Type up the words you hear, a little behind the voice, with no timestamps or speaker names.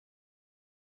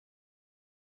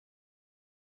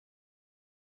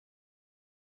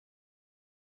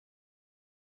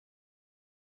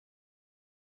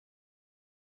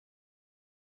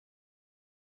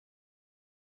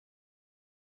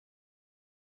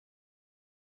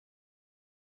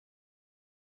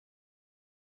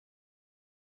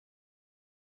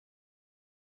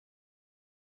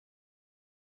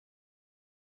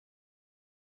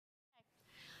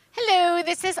Hello,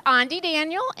 this is Ondie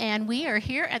Daniel, and we are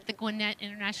here at the Gwinnett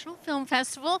International Film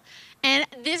Festival. And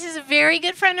this is a very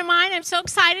good friend of mine. I'm so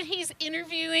excited he's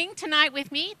interviewing tonight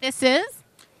with me. This is,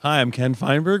 Hi, I'm Ken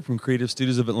Feinberg from Creative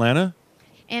Studios of Atlanta.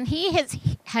 and he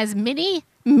has many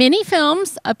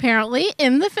films apparently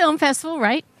in the film festival,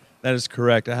 right? That is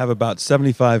correct. I have about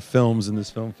 75 films in this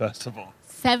film festival.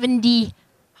 70.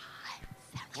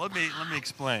 Let me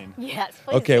explain. Yes,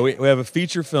 please. Okay, we have a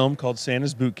feature film called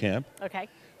Santa's Boot Camp. Okay.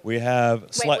 We have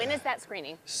Wait, when is that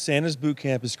screening? Santa's Boot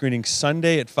Camp is screening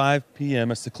Sunday at 5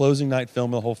 p.m. It's the closing night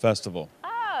film of the whole festival.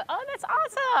 Oh, that's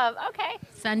awesome. Okay.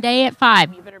 Sunday at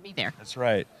 5. You better be there. That's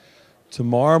right.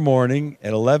 Tomorrow morning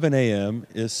at 11 a.m.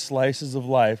 is Slices of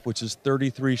Life, which is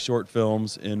 33 short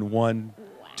films in one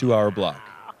 2-hour block.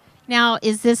 Now,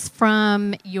 is this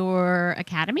from your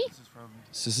academy?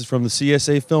 This is from the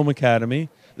CSA Film Academy.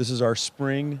 This is our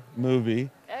spring movie.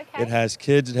 Okay. It has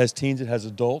kids, it has teens, it has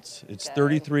adults. It's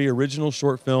 33 original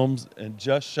short films and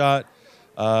just shot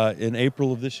in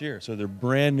April of this year. So they're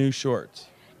brand new shorts.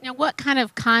 Now, what kind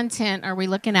of content are we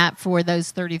looking at for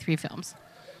those 33 films?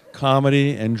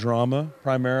 Comedy and drama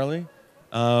primarily.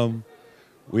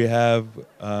 We have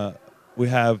a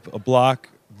block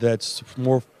that's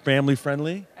more family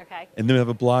friendly. Okay. And then we have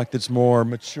a block that's more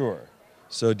mature.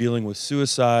 So dealing with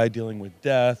suicide, dealing with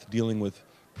death, dealing with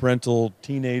parental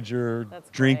teenager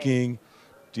drinking,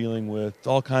 dealing with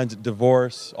all kinds of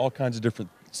divorce, all kinds of different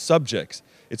subjects.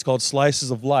 It's called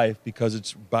Slices of Life because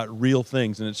it's about real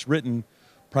things, and it's written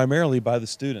primarily by the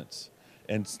students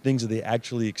and things that they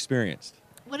actually experienced.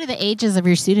 What are the ages of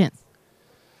your students?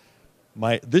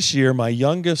 This year, my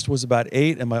youngest was about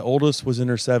 8, and my oldest was in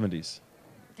her 70s.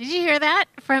 Did you hear that?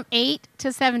 From 8 to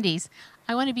 70s.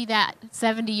 I want to be that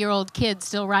 70-year-old kid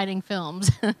still writing films.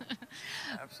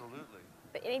 Absolutely.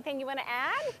 But anything you want to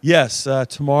add? Yes,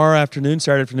 tomorrow afternoon,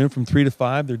 Saturday afternoon from 3 to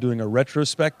 5, they're doing a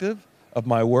retrospective of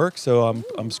my work. So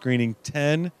I'm screening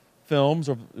 10 films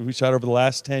we shot over the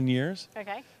last 10 years.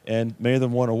 Okay. And many of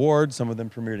them won awards. Some of them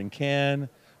premiered in Cannes.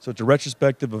 So it's a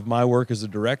retrospective of my work as a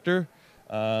director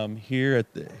here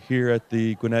at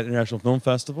the Gwinnett International Film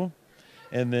Festival.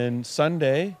 And then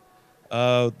Sunday,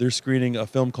 they're screening a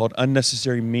film called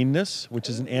Unnecessary Meanness, which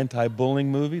is an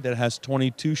anti-bullying movie that has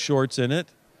 22 shorts in it.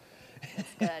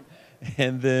 That's good.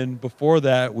 And then before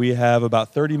that, we have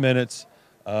about 30 minutes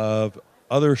of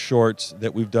other shorts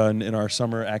that we've done in our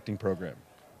summer acting program.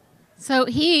 So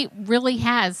he really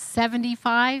has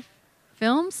 75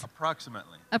 films?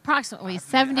 Approximately. Approximately I have to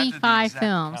do the 75 exact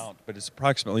films. count, but it's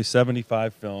approximately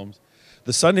 75 films.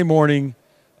 The Sunday morning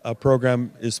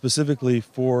program is specifically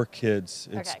for kids.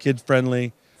 It's Okay.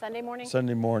 kid-friendly. Sunday morning?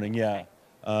 Sunday morning, yeah.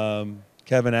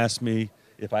 Kevin asked me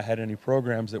if I had any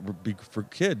programs that would be for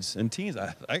kids and teens.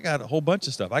 I got a whole bunch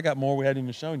of stuff. I got more we hadn't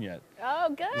even shown yet.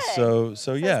 Oh, good.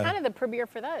 So yeah. It's kind of the premiere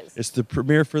for those. It's the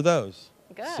premiere for those.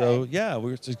 Good. So yeah,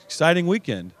 it's an exciting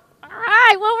weekend. All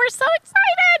right. Well, we're so excited.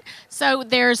 So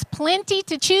there's plenty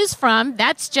to choose from.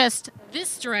 That's just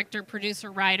this director,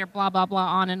 producer, writer, blah, blah, blah,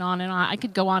 on and on and on. I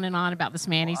could go on and on about this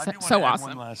man. He's I do wanna so add awesome.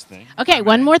 One last thing. Okay,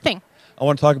 one more thing. I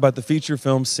want to talk about the feature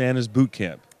film Santa's Boot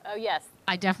Camp. Oh, yes.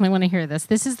 I definitely want to hear this.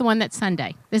 This is the one that's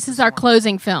Sunday. This is our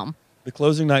closing film. The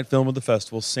closing night film of the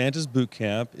festival, Santa's Boot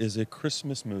Camp, is a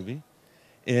Christmas movie.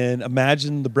 And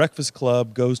imagine the Breakfast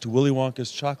Club goes to Willy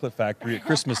Wonka's chocolate factory at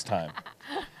Christmas time.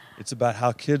 It's about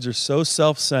how kids are so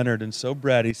self-centered and so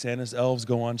bratty, Santa's elves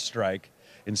go on strike,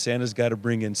 and Santa's got to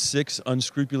bring in 6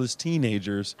 unscrupulous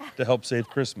teenagers to help save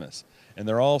Christmas. And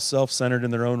they're all self-centered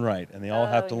in their own right, and they all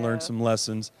have to learn some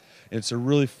lessons. And it's a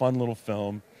really fun little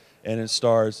film, and it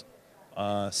stars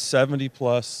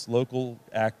 70-plus local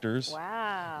actors,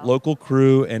 Wow. local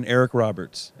crew, and Eric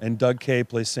Roberts. And Doug Kay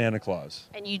plays Santa Claus.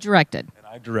 And you directed. And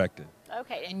I directed.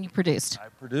 Okay. And you produced. I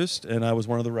produced, and I was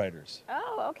one of the writers.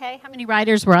 Oh, okay. How many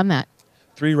writers were on that?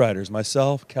 3 writers,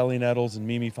 myself, Kelly Nettles, and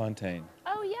Mimi Fontaine.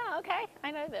 Oh, yeah. Okay.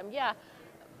 I know them. Yeah.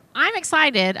 I'm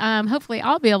excited. Hopefully,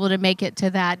 I'll be able to make it to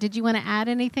that. Did you want to add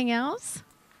anything else?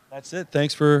 That's it.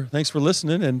 Thanks for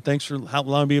listening, and thanks for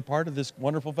allowing me to be a part of this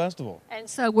wonderful festival. And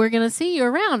so we're going to see you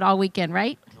around all weekend,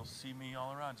 right? You'll see me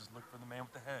all around. Just look for the man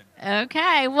with the head.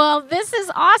 Okay. Well, this is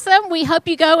awesome. We hope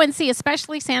you go and see,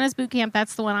 especially Santa's Boot Camp.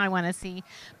 That's the one I want to see.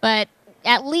 But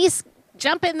at least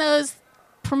jump in those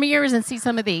premieres and see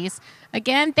some of these.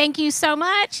 Again, thank you so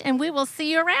much, and we will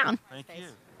see you around. Thank you.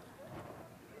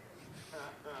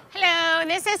 Hello,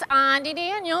 this is Ondie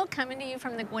Daniel coming to you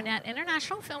from the Gwinnett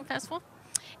International Film Festival.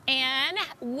 And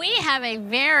we have a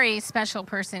very special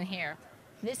person here.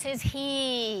 This is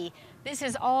he. This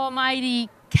is almighty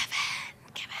Kevin.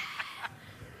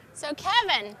 So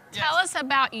Kevin, tell us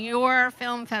about your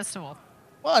film festival.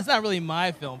 Well, it's not really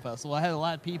my film festival. I had a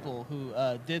lot of people who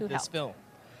did this film.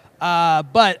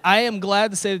 But I am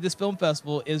glad to say that this film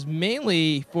festival is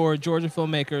mainly for Georgia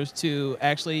filmmakers to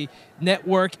actually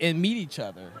network and meet each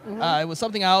other. It was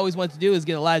something I always wanted to do, is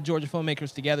get a lot of Georgia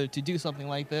filmmakers together to do something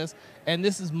like this. And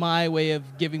this is my way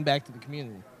of giving back to the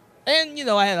community. And, you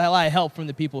know, I had a lot of help from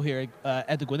the people here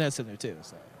at the Gwinnett Center, too.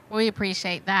 So. We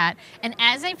appreciate that. And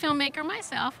as a filmmaker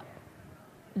myself,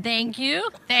 thank you.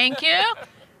 Thank you.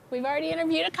 We've already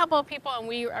interviewed a couple of people, and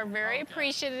we are very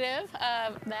appreciative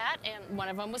of that. And one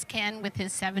of them was Ken with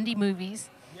his 70 movies.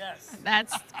 Yes.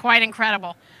 That's quite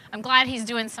incredible. I'm glad he's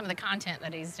doing some of the content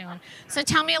that he's doing. So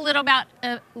tell me a little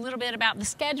bit about the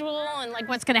schedule and like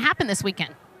what's going to happen this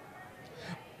weekend.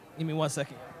 Give me 1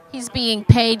 second. He's being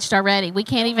paged already. We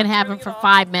can't even have him for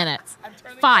 5 minutes.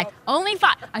 Only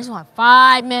 5. I just want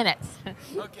 5 minutes.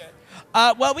 Okay.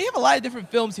 Well, we have a lot of different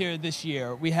films here this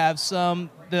year. We have some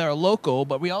that are local,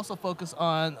 but we also focus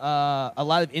on a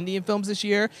lot of Indian films this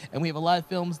year, and we have a lot of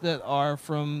films that are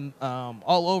from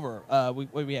all over.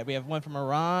 We have one from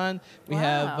Iran. We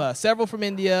have several from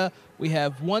India. We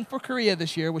have one for Korea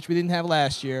this year, which we didn't have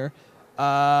last year.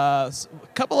 A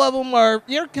couple of them are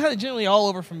kind of generally all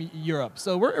over from Europe.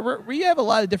 So we have a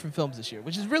lot of different films this year,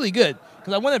 which is really good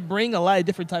because I want to bring a lot of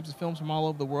different types of films from all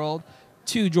over the world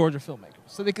to Georgia filmmakers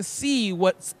so they can see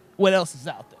what else is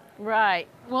out there. Right.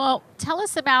 Well, tell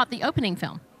us about the opening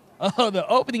film. Oh, the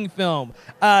opening film.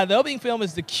 The opening film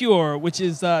is The Cure, which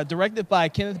is directed by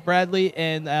Kenneth Bradley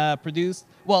and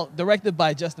directed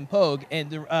by Justin Pogue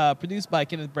and produced by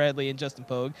Kenneth Bradley and Justin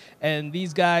Pogue. And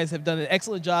these guys have done an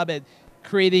excellent job at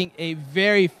creating a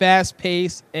very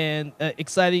fast-paced and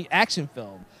exciting action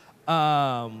film.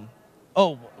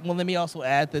 Well, let me also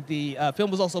add that the film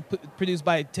was also produced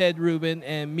by Ted Rubin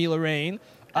and Mila Rain,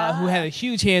 who had a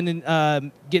huge hand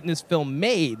in getting this film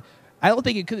made. I don't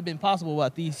think it could have been possible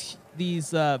without these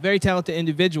very talented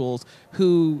individuals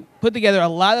who put together a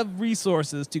lot of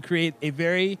resources to create a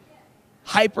very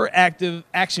hyperactive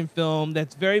action film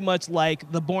that's very much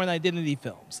like the Bourne Identity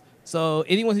films. So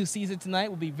anyone who sees it tonight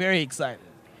will be very excited.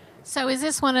 So is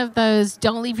this one of those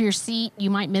don't leave your seat, you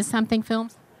might miss something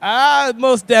films?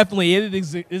 Most definitely. It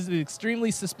is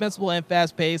extremely suspenseful and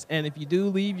fast-paced, and if you do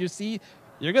leave your seat,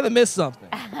 you're going to miss something.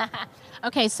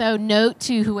 Okay, so note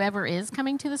to whoever is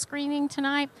coming to the screening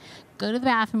tonight, go to the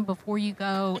bathroom before you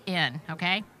go in,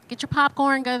 okay? Get your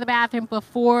popcorn, go to the bathroom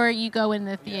before you go in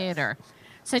the theater. Yes.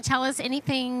 So tell us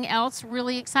anything else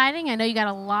really exciting. I know you got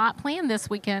a lot planned this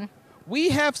weekend. We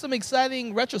have some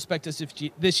exciting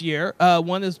retrospectives this year.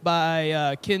 One is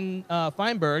by Ken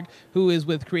Feinberg, who is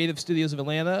with Creative Studios of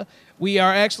Atlanta. We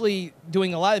are actually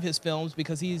doing a lot of his films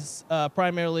because he's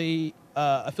primarily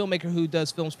a filmmaker who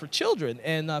does films for children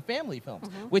and family films,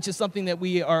 which is something that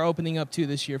we are opening up to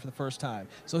this year for the first time.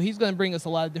 So he's going to bring us a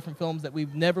lot of different films that we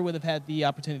never would have had the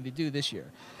opportunity to do this year.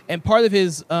 And part of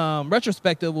his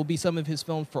retrospective will be some of his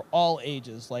films for all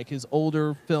ages, like his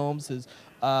older films, his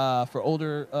for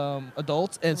older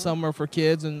adults, and some are for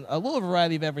kids, and a little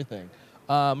variety of everything.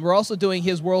 We're also doing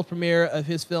his world premiere of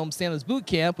his film Santa's Boot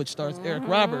Camp, which stars Eric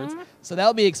Roberts. So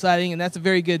that'll be exciting, and that's a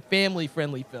very good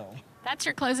family-friendly film. That's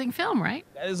your closing film, right?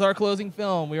 That is our closing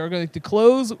film. We are going to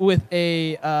close with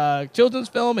a children's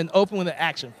film and open with an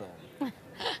action film.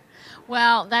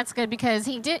 Well, that's good because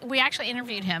we actually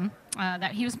interviewed him.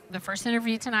 That he was the first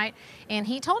interview tonight, and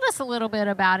he told us a little bit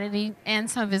about it and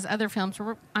some of his other films.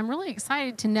 I'm really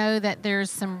excited to know that there's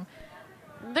some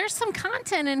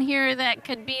content in here that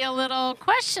could be a little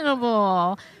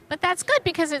questionable, but that's good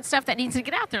because it's stuff that needs to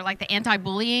get out there, like the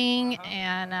anti-bullying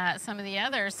and some of the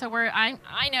others. So I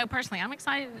know personally I'm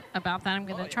excited about that. I'm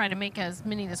going to try to make as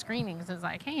many of the screenings as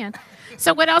I can.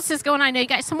 So what else is going on? I know you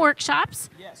got some workshops.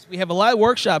 Yes, we have a lot of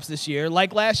workshops this year.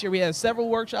 Like last year, we had several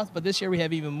workshops, but this year we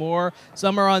have even more.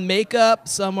 Some are on makeup,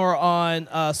 some are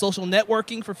on social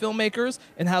networking for filmmakers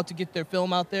and how to get their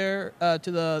film out there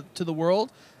to the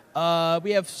world.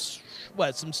 We have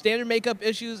some standard makeup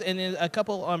issues and then a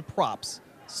couple on props.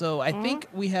 So I think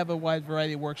we have a wide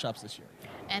variety of workshops this year.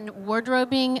 And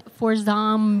wardrobing for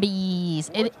zombies.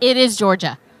 It is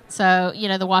Georgia. So,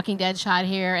 the Walking Dead shot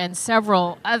here and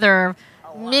several other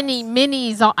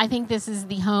mini. I think this is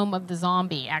the home of the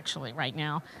zombie, actually, right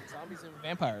now. Zombies and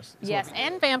vampires. Yes,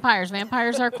 and vampires.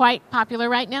 Vampires are quite popular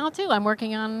right now, too. I'm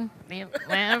working on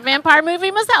a vampire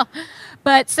movie myself.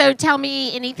 But so tell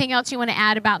me anything else you want to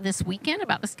add about this weekend,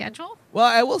 about the schedule? Well,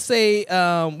 I will say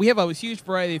we have a huge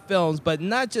variety of films, but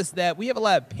not just that. We have a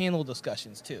lot of panel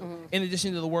discussions, too, in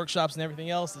addition to the workshops and everything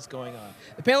else that's going on.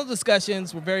 The panel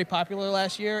discussions were very popular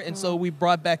last year, and so we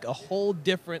brought back a whole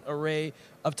different array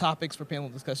of topics for panel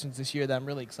discussions this year that I'm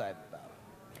really excited about.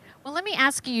 Well, let me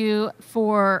ask you,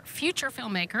 for future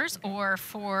filmmakers or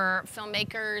for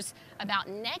filmmakers about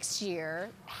next year,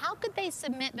 how could they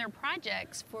submit their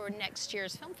projects for next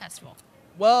year's film festival?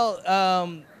 Well,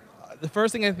 the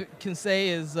first thing I can say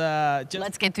is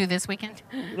Let's get through this weekend.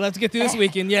 let's get through this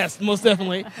weekend. Yes, most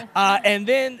definitely. And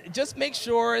then just make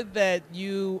sure that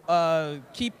you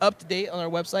keep up to date on our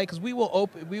website, because we will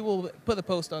put a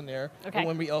post on there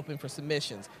when we open for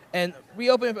submissions, and we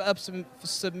open up some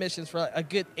submissions for a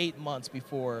good 8 months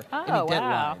before any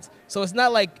deadlines. So it's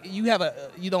not like you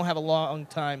don't have a long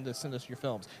time to send us your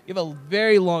films. You have a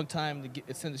very long time to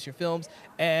send us your films,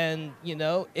 and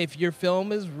if your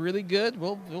film is really good,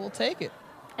 we'll take it.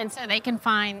 And so they can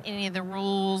find any of the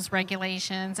rules,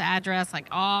 regulations, address, like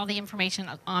all the information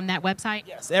on that website?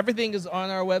 Yes, everything is on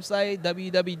our website,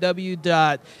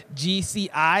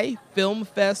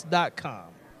 www.GCIFilmfest.com.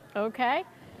 Okay.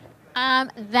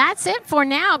 That's it for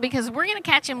now, because we're going to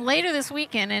catch him later this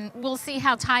weekend, and we'll see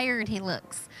how tired he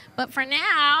looks. But for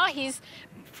now, he's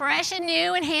fresh and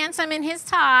new and handsome in his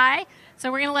tie.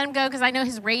 So we're going to let him go, because I know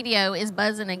his radio is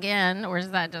buzzing again, or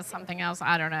is that just something else?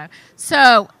 I don't know.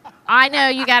 So I know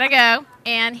you got to go,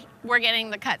 and we're getting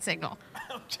the cut signal.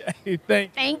 Okay,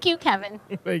 Thank you, Kevin.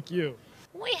 Thank you.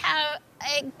 We have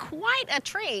quite a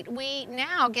treat. We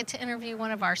now get to interview one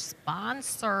of our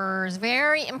sponsors,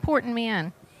 very important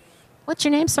man. What's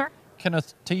your name, sir?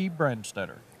 Kenneth T.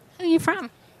 Brandstetter. Who are you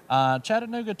from?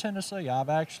 Chattanooga, Tennessee.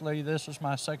 This is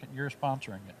my second year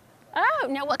sponsoring it. Oh,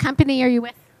 now what company are you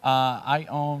with? I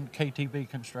own KTV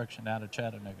Construction out of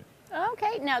Chattanooga.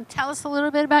 Okay, now tell us a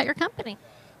little bit about your company.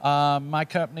 My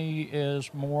company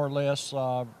is more or less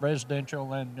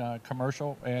residential and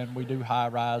commercial, and we do high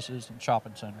rises and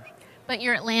shopping centers. But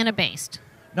you're Atlanta-based.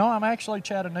 No, I'm actually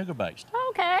Chattanooga-based.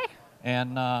 Okay.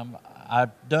 And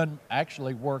I've done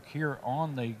actually work here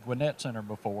on the Gwinnett Center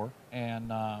before,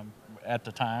 and at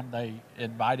the time they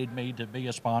invited me to be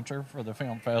a sponsor for the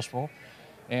film festival.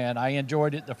 And I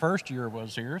enjoyed it the first year I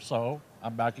was here, so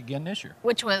I'm back again this year.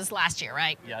 Which was last year,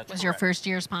 right? Yeah, that's was your correct. first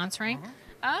year sponsoring?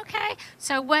 Mm-hmm. Okay.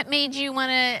 So what made you want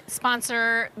to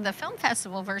sponsor the film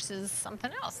festival versus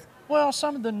something else? Well,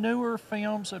 some of the newer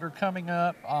films that are coming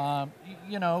up,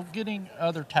 getting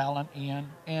other talent in.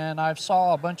 And I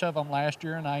saw a bunch of them last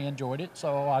year, and I enjoyed it,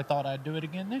 so I thought I'd do it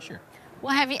again this year.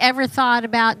 Well, have you ever thought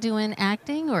about doing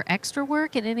acting or extra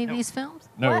work in any of these films?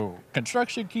 No, What?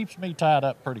 Construction keeps me tied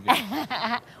up pretty good.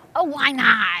 Oh, why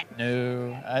not?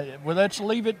 No, well, let's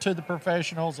leave it to the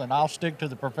professionals, and I'll stick to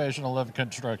the professional of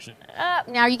construction.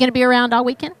 Now, are you going to be around all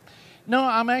weekend? No,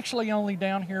 I'm actually only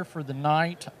down here for the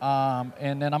night,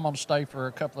 and then I'm going to stay for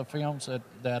a couple of films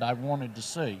that I wanted to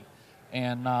see.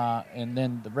 And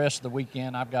then the rest of the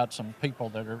weekend, I've got some people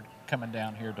that are coming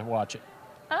down here to watch it.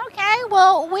 Okay,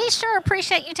 well, we sure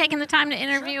appreciate you taking the time to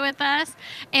interview with us,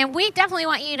 and we definitely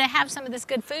want you to have some of this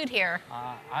good food here.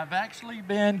 I've actually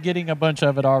been getting a bunch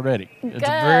of it already. It's a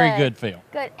very good film.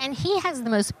 Good, and he has the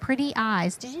most pretty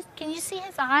eyes. Can you see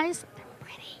his eyes? They're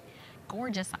pretty,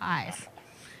 gorgeous eyes.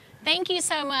 Thank you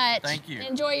so much. Thank you.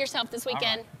 Enjoy yourself this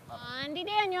weekend. Ondie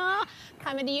Daniel,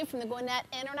 coming to you from the Gwinnett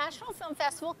International Film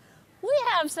Festival. We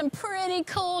have some pretty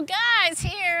cool guys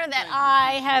here that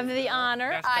I have the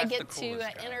honor. I get to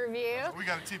interview. We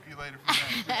got to tip you later for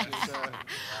that.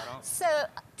 So,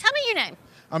 tell me your name.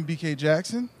 I'm BK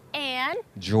Jackson, And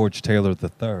George Taylor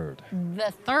III.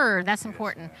 the third, that's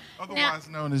important. otherwise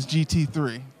known as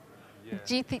GT3.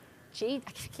 I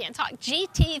can't talk.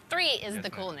 GT3 is the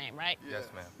cool name, right? Yes,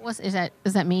 ma'am.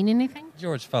 Does that mean anything?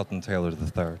 George Felton Taylor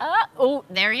III. Oh,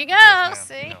 there you go.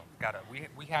 See? No,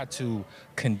 we had to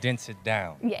condense it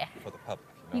down for the public.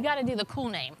 You got to do the cool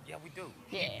name. Yeah, we do.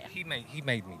 Yeah. He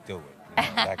made me do it.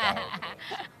 That guy over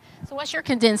there. So what's your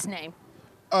condensed name?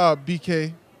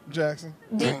 BK Jackson.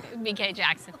 BK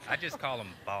Jackson. I just call him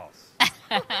boss.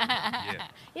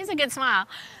 He has a good smile.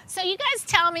 So you guys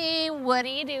tell me, what are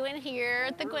you doing here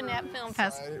at the Gwinnett Film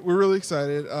Festival? We're really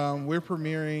excited. We're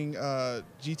premiering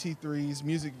GT3's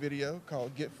music video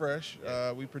called Get Fresh.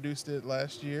 We produced it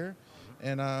last year,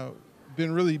 and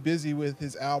been really busy with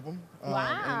his album.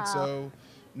 Wow. And so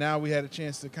now we had a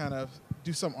chance to kind of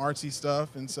do some artsy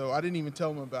stuff, and so I didn't even tell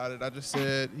him about it. I just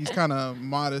said, he's kind of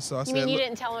modest, so I You said, mean you "Look."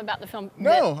 didn't tell him about the film?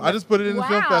 No, I just put it in the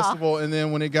film Wow. festival, and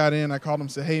then when it got in, I called him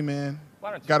and said, hey man, Why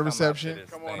don't you got a come out to reception, this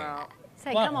come on thing? out.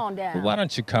 Say, come on down. Why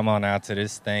don't you come on out to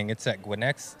this thing? It's at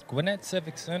Gwinnett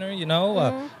Civic Center, you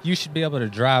know. You should be able to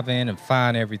drive in and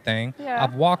find everything. Yeah.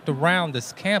 I've walked around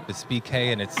this campus,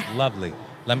 BK, and it's lovely.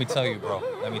 Let me tell you, bro.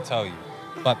 Let me tell you.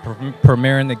 But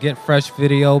premiering the Get Fresh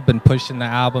video, been pushing the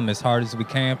album as hard as we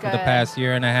can for the Good. past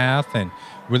year and a half, and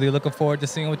really looking forward to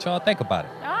seeing what y'all think about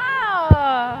it.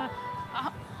 Oh,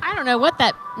 I don't don't know what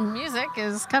that music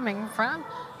is coming from,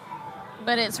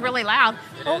 but it's really loud.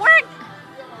 Well, where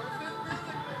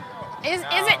is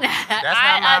it?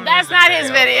 That's not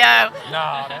his video.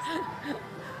 No,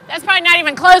 That's probably not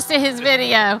even close to his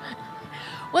video.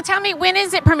 Well, tell me, when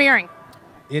is it premiering?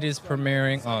 it is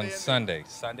premiering on Sunday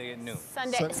at noon.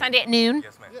 Sunday at noon?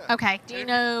 Yes, ma'am. Yeah. Okay. Do you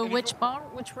know which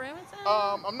room it's in?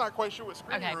 I'm not quite sure what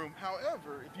screening Okay. room.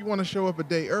 However, if you want to show up a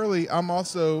day early, I'm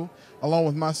also, along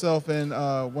with myself and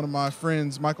one of my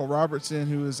friends, Michael Robertson,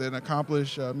 who is an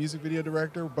accomplished music video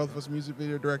director. Both of us music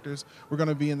video directors. We're going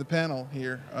to be in the panel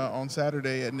here on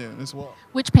Saturday at noon as well.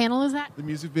 Which panel is that? The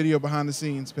music video behind the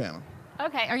scenes panel.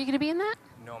 Okay. Are you going to be in that?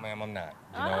 No, ma'am, I'm not.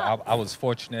 You know, I was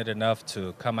fortunate enough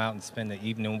to come out and spend the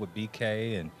evening with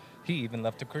BK, and he even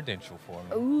left a credential for me.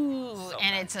 Ooh, So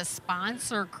and nice. it's a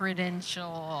sponsor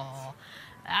credential.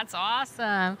 That's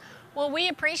awesome. Well, we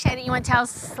appreciate it. You want to tell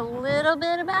us a little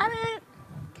bit about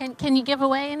it? Can you give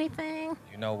away anything?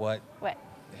 You know what? What?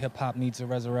 Hip hop needs a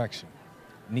resurrection.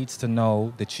 Needs to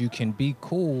know that you can be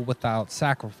cool without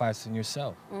sacrificing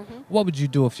yourself. What would you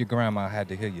do if your grandma had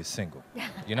to hear you single?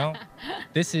 You know,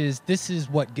 this is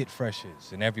what Get Fresh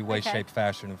is in every way, Okay. shape,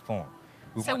 fashion, and form.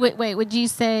 We So want- wait, would you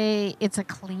say it's a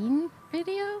clean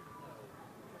video?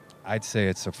 I'd say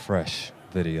it's a fresh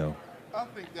video. I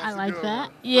think that's I a like good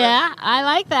that. one. Yeah, I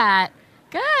like that.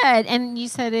 Good. And you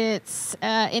said it's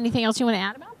anything else you want to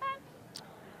add about that?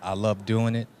 I love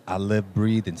doing it. I live,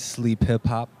 breathe, and sleep hip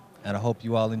hop, and I hope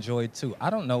you all enjoy it too. I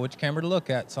don't know which camera to look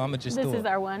at, so I'm gonna just This do is it.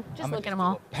 our one. Just I'ma look at do them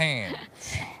all. a pan.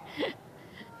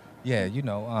 Yeah, you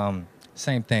know,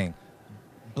 same thing.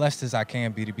 Blessed as I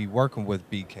can be to be working with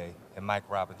BK and Mike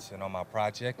Robinson on my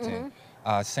project, and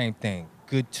same thing.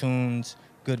 Good tunes,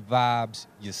 good vibes.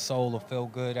 Your soul will feel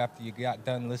good after you got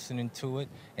done listening to it.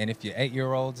 And if your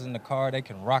 8-year-olds in the car, they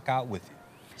can rock out with you.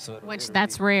 So Which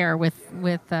that's rare with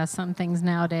some things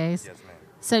nowadays. Yes, ma'am.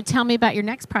 So tell me about your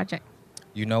next project.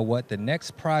 You know what? The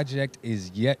next project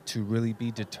is yet to really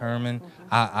be determined.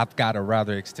 I've got a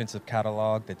rather extensive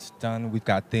catalog that's done. We've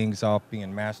got things all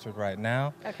being mastered right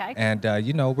now. Okay. And,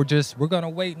 you know, we're going to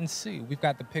wait and see. We've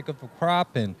got the pick of the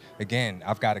crop. And, again,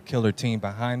 I've got a killer team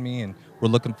behind me, and we're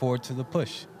looking forward to the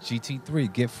push.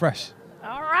 GT3, get fresh.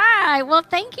 All right. Well,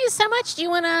 thank you so much. Do you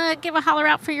want to give a holler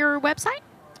out for your website?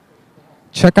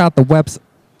 Check out the website.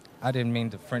 I didn't mean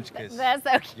to French kiss. That's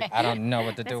okay. I don't know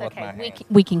what to do That's with okay. my hands.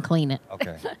 We can clean it.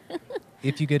 Okay.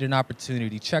 If you get an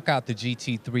opportunity, check out the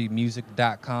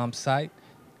gt3music.com site.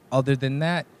 Other than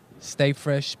that, stay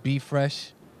fresh, be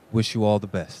fresh. Wish you all the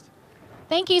best.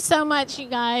 Thank you so much, you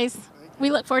guys. We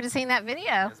look forward to seeing that video.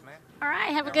 Yes, ma'am. All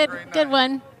right. Have a Have a good great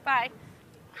one. Bye.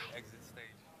 Exit stage.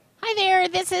 Hi there,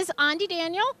 this is Ondie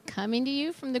Daniel coming to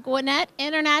you from the Gwinnett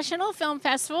International Film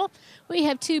Festival. We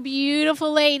have two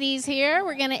beautiful ladies here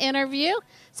we're going to interview.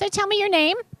 So tell me your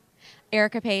name.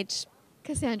 Erica Page.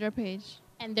 Cassandra Page.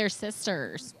 And they're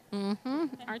sisters.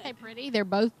 Aren't they pretty? They're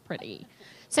both pretty.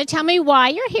 So tell me why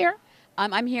you're here.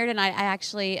 I'm here tonight. I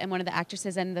actually am one of the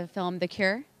actresses in the film The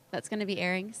Cure that's going to be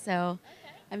airing, so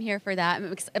I'm here for that.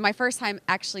 My first time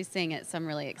actually seeing it, so I'm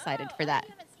really excited for that.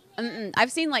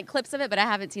 I've seen like clips of it, but I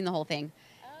haven't seen the whole thing,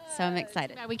 so I'm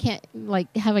excited. We can't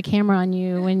like have a camera on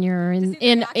you when you're in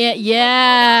it.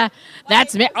 Yeah,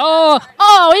 that's me.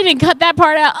 Oh, we didn't cut that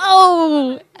part out.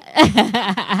 Oh.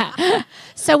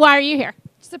 So why are you here?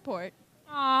 Support.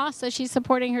 Aw, so she's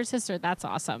supporting her sister. That's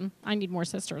awesome. I need more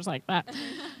sisters like that.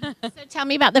 So tell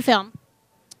me about the film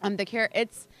The Cure.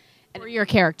 or your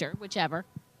character, whichever.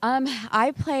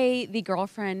 I play the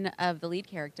girlfriend of the lead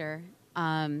character.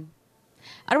 I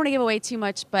don't want to give away too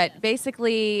much, but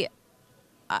basically,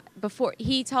 before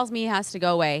he tells me he has to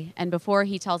go away, and before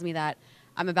he tells me that,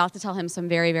 I'm about to tell him some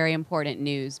very, very important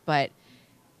news. But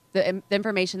the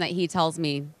information that he tells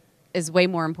me is way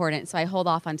more important, so I hold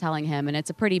off on telling him, and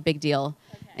it's a pretty big deal.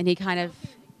 Okay. And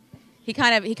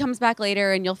he comes back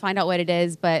later, and you'll find out what it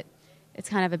is. But it's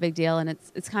kind of a big deal, and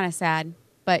it's kind of sad.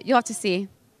 But you'll have to see.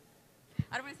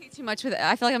 I don't want to say too much with it.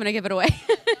 I feel like I'm going to give it away.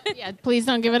 Yeah, please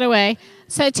don't give it away.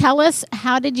 So tell us,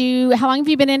 how long have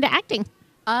you been into acting?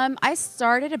 I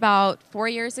started about 4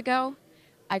 years ago.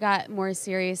 I got more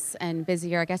serious and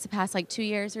busier, I guess, the past like 2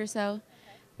 years or so.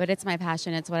 But it's my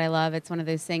passion. It's what I love. It's one of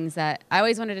those things that I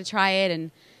always wanted to try it.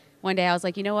 And one day I was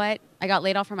like, you know what? I got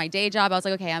laid off from my day job. I was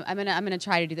like, okay, I'm gonna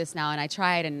try to do this now. And I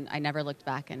tried, and I never looked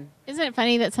back. And Isn't it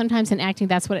funny that sometimes in acting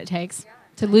that's what it takes?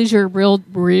 To lose your real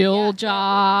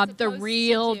job, the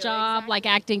real job, exactly. like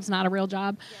acting's not a real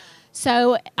job. Yeah.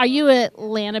 So are you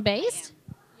Atlanta-based?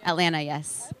 Atlanta,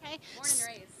 yes. Okay. Born and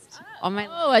raised. On my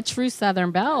Oh, a true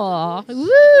Southern belle.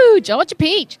 Woo, Georgia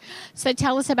Peach. So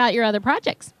tell us about your other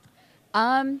projects.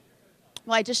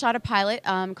 Well, I just shot a pilot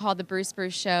called The Bruce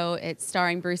Bruce Show. It's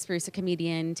starring Bruce Bruce, a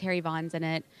comedian. Terry Vaughn's in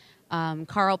it.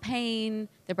 Carl Payne,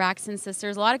 the Braxton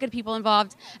sisters. A lot of good people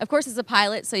involved. Of course, it's a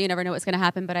pilot, so you never know what's going to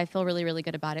happen, but I feel really, really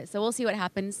good about it. So we'll see what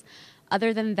happens.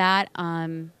 Other than that,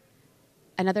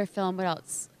 another film, what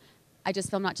else? I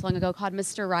just filmed not too long ago called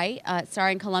Mr. Right,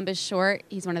 starring Columbus Short.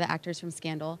 He's one of the actors from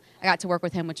Scandal. I got to work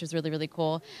with him, which was really, really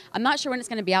cool. I'm not sure when it's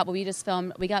going to be out, but we just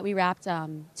filmed. We wrapped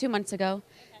 2 months ago,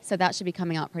 so that should be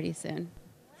coming out pretty soon.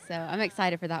 So I'm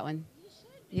excited for that one.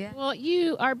 Yeah. Well,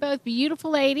 you are both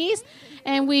beautiful ladies,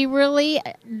 and we really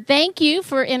thank you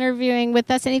for interviewing with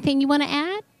us. Anything you want to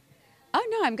add? Oh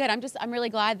no, I'm good. I'm really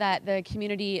glad that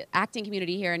the acting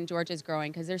community here in Georgia is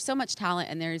growing, because there's so much talent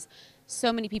and there's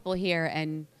so many people here,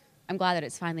 and I'm glad that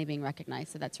it's finally being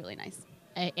recognized. So that's really nice.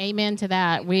 Amen to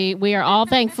that. We are all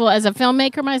thankful. As a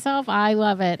filmmaker myself, I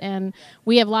love it, and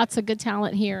we have lots of good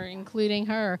talent here, including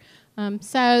her.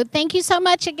 So thank you so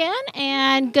much again,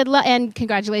 and good luck, and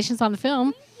congratulations on the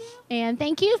film. And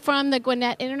thank you from the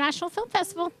Gwinnett International Film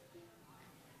Festival.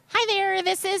 Hi there,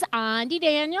 this is Ondie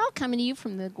Daniel coming to you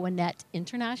from the Gwinnett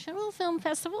International Film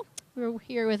Festival. We're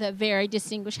here with a very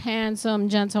distinguished, handsome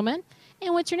gentleman.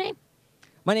 And what's your name?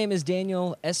 My name is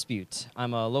Daniel Espute.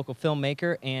 I'm a local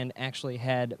filmmaker and actually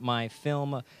had my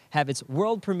film have its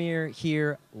world premiere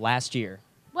here last year.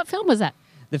 What film was that?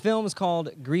 The film is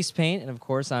called Grease Paint, and of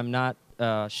course I'm not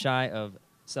shy of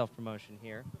self-promotion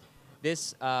here.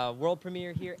 This world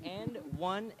premiere here and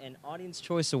won an Audience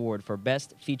Choice Award for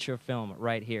Best Feature Film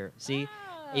right here. See,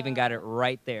 even got it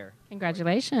right there.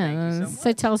 Congratulations. Thank you so much.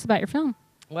 So tell us about your film.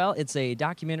 Well, it's a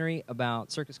documentary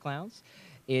about circus clowns.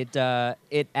 It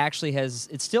actually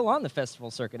it's still on the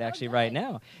festival circuit actually right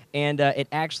now. And it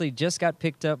actually just got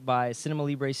picked up by Cinema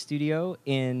Libre Studio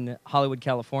in Hollywood,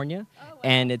 California. Oh, wow.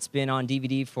 And it's been on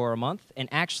DVD for a month. And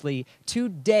actually,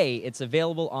 today, it's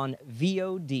available on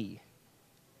VOD.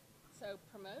 So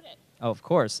promote it. Oh, of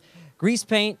course. Grease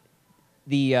Paint,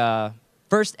 the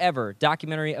first ever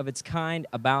documentary of its kind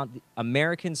about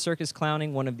American circus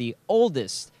clowning, one of the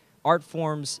oldest art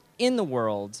forms in the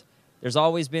world. There's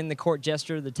always been the court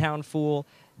jester, the town fool.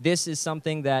 This is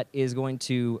something that is going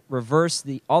to reverse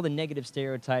all the negative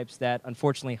stereotypes that,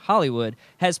 unfortunately, Hollywood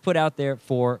has put out there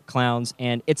for clowns.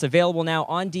 And it's available now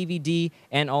on DVD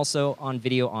and also on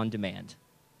video on demand.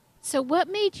 So what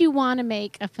made you want to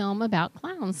make a film about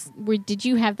clowns? Did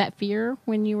you have that fear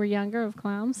when you were younger of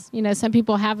clowns? You know, some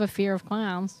people have a fear of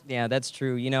clowns. Yeah, that's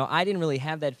true. You know, I didn't really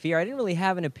have that fear. I didn't really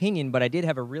have an opinion, but I did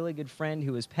have a really good friend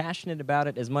who was passionate about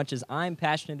it as much as I'm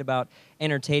passionate about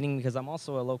entertaining, because I'm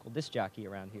also a local disc jockey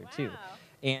around here, too.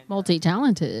 And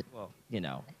multi-talented. Well, you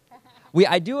know.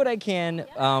 I do what I can,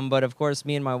 but of course,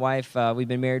 me and my wife, we've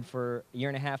been married for a year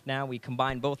and a half now. We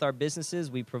combine both our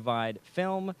businesses. We provide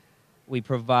film, we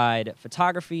provide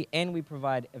photography, and we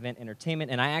provide event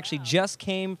entertainment. And I actually just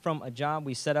came from a job.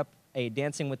 We set up a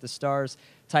Dancing with the Stars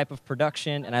type of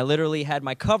production, and I literally had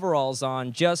my coveralls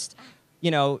on just,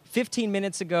 15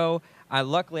 minutes ago.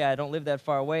 Luckily, I don't live that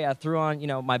far away. I threw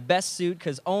on, my best suit,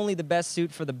 because only the best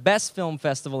suit for the best film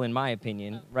festival, in my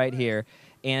opinion, right here.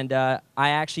 And I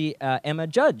actually am a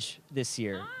judge this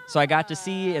year. So I got to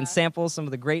see and sample some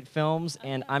of the great films,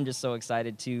 and I'm just so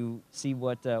excited to see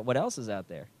what else is out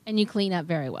there. And you clean up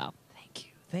very well. Thank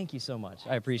you. Thank you so much.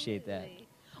 I appreciate that.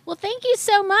 Well, thank you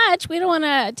so much. We don't want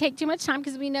to take too much time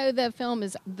because we know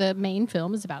the main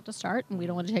film is about to start, and we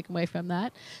don't want to take away from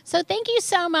that. So thank you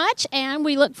so much, and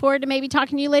we look forward to maybe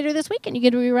talking to you later this week. And you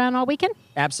going to be around all weekend?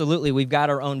 Absolutely. We've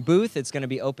got our own booth. It's going to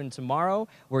be open tomorrow.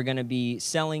 We're going to be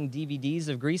selling DVDs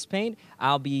of Grease Paint.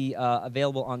 I'll be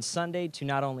available on Sunday to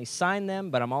not only sign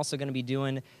them, but I'm also going to be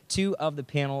doing 2 of the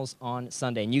panels on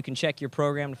Sunday. And you can check your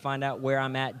program to find out where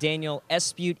I'm at. Daniel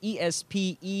Espute,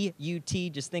 E-S-P-E-U-T.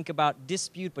 Just think about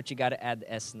dispute, but you got to add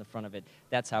the S in the front of it.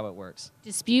 That's how it works.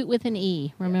 Dispute with an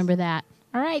E. Remember that.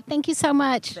 All right. Thank you so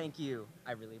much. Thank you.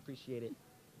 I really appreciate it.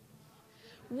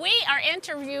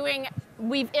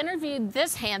 We've interviewed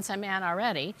this handsome man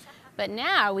already, but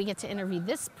now we get to interview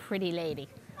this pretty lady.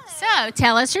 So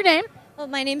tell us your name. Well,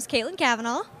 my name's Caitlin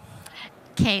Cavanaugh.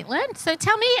 Caitlin, so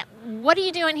tell me, what are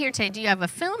you doing here today? Do you have a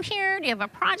film here? Do you have a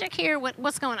project here?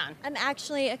 What's going on? I'm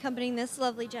actually accompanying this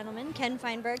lovely gentleman, Ken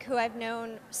Feinberg, who I've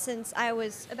known since I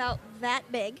was about that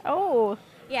big. Oh.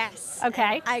 Yes.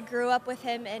 Okay. I grew up with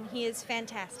him, and he is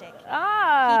fantastic.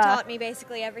 Ah. He taught me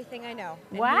basically everything I know.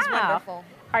 And wow. He's wonderful.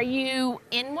 Are you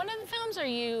in one of the films? Are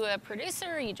you a producer?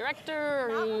 Are you a director?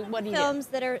 Or what do you do? Films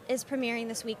that is premiering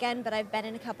this weekend, but I've been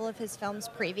in a couple of his films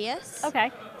previous.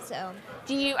 Okay. So.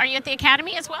 Are you at the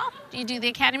Academy as well? Do you do the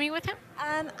Academy with him?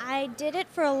 I did it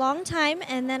for a long time,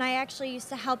 and then I actually used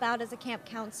to help out as a camp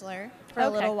counselor for a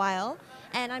little while.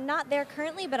 and I'm not there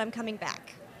currently, but I'm coming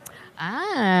back.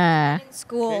 Ah. In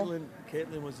school.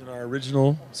 Caitlin was in our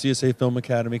original CSA Film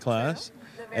Academy class,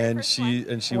 and she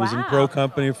was in Pro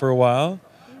Company for a while,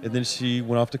 and then she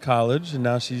went off to college, and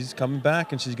now she's coming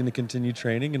back, and she's going to continue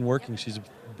training and working. She's a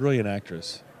brilliant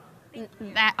actress.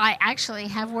 That I actually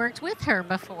have worked with her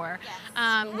before.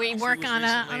 We work on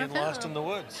a film. Lost in the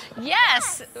Woods.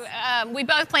 Yes, we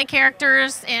both play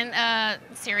characters in a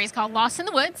series called Lost in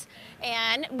the Woods.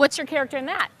 And what's your character in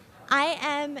that?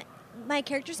 My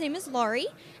character's name is Laurie,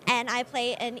 and I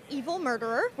play an evil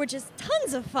murderer, which is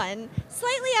tons of fun.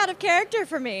 Slightly out of character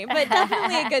for me, but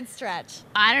definitely a good stretch.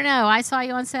 I don't know. I saw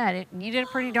you on set. You did a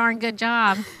pretty darn good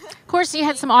job. Of course, you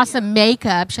had some awesome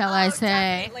makeup, shall I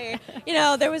say. Definitely. You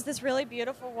know, there was this really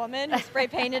beautiful woman who spray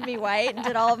painted me white and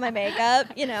did all of my makeup.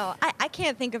 You know, I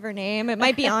can't think of her name. It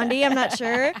might be Ondie. I'm not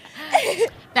sure.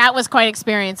 That was quite an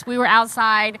experience. We were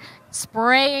outside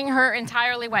spraying her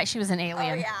entirely white. She was an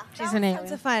alien. Oh, yeah. She's an alien.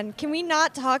 Tons of fun. Can we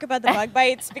not talk about the bug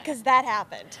bites? Because that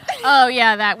happened. Oh,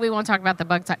 yeah, that we won't talk about the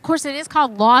bugs. Of course, it is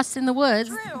called Lost in the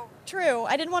Woods. True.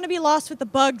 I didn't want to be lost with the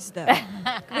bugs, though.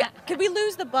 Could we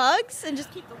lose the bugs and just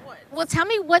keep the woods? Well, tell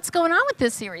me what's going on with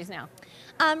this series now.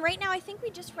 Right now, I think we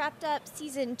just wrapped up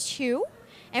season 2,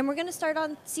 and we're going to start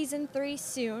on season 3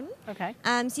 soon. Okay.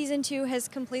 Season 2 has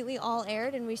completely all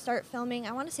aired, and we start filming,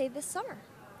 I want to say, this summer.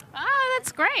 Oh,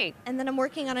 that's great. And then I'm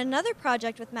working on another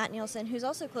project with Matt Nielsen, who's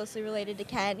also closely related to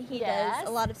Ken. He does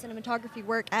a lot of cinematography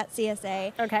work at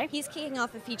CSA. Okay. He's kicking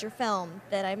off a feature film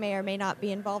that I may or may not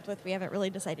be involved with. We haven't really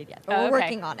decided yet, but we're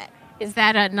working on it. Is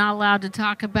that a not allowed to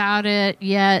talk about it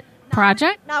yet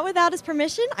project? Not without his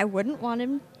permission. I wouldn't want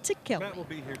him to kill me. Matt will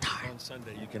be here on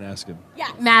Sunday. You can ask him.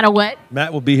 Yeah. Matt, a what?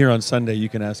 Matt will be here on Sunday. You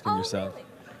can ask him yourself. Really?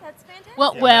 That's fantastic.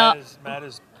 Well, Matt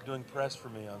is doing press for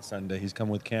me on Sunday. He's come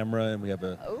with camera, and we have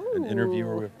an interview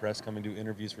where we have press come and do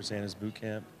interviews for Santa's Boot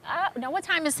Camp. Now, what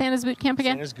time is Santa's Boot Camp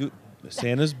again?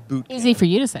 Santa's Boot Camp. Easy for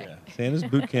you to say. Yeah. Santa's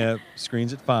Boot Camp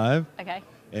screens at 5. Okay.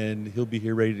 And he'll be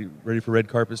here ready for red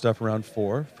carpet stuff around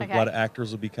 4. A lot of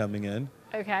actors will be coming in.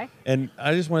 Okay. And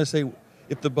I just want to say,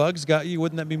 if the bugs got you,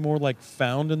 wouldn't that be more like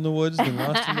found in the woods than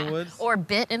lost in the woods? Or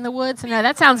bit in the woods? No,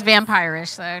 that sounds vampire-ish,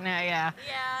 so no, yeah. Yeah,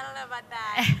 I don't know about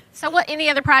that. So any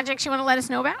other projects you want to let us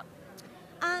know about?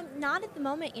 Not at the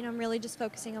moment. You know, I'm really just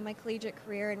focusing on my collegiate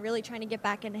career and really trying to get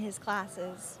back into his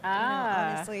classes.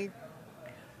 Honestly.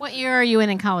 What year are you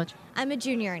in college? I'm a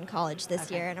junior in college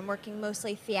this year, and I'm working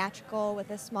mostly theatrical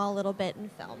with a small little bit in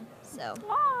film. So.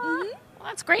 Well,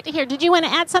 that's great to hear. Did you want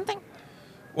to add something?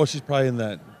 Well, she's probably in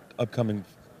that upcoming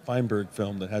Feinberg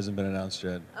film that hasn't been announced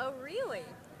yet. Oh, really?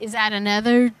 Is that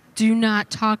another do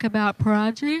not talk about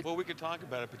project? Well, we could talk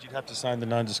about it, but you'd have to sign the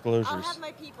non-disclosures. I'll have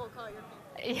my people call your people.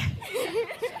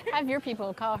 Have your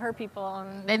people call her people,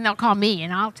 and then they'll call me,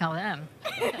 and I'll tell them.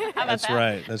 How about That's that?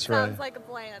 right. That's right. Sounds like a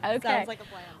plan. Okay. Sounds like a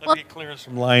plan. Let me get clearance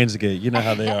from Lionsgate. You know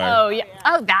how they are. Oh, yeah.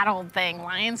 Oh, that old thing,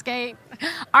 Lionsgate.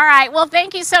 All right. Well,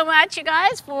 thank you so much, you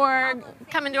guys, for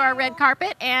coming to our red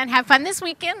carpet, and have fun this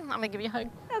weekend. I'm going to give you a hug.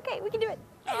 Okay, we can do it.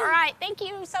 All right. Thank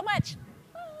you so much.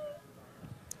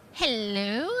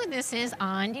 Hello, this is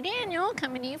Ondie Daniel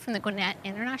coming to you from the Gwinnett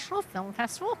International Film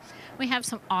Festival. We have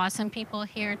some awesome people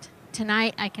here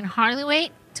tonight. I can hardly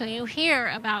wait till you hear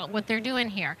about what they're doing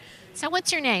here. So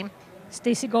what's your name?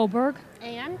 Stacy Goldberg.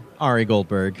 And? Ari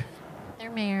Goldberg.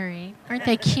 They're married. Aren't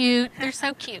they cute? They're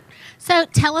so cute. So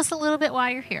tell us a little bit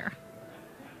why you're here.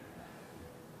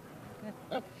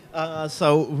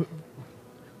 So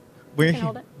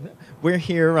we're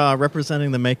here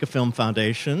representing the Make a Film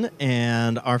Foundation,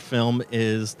 and our film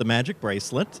is The Magic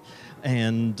Bracelet,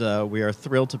 and we are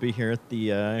thrilled to be here at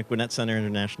the Gwinnett Center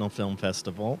International Film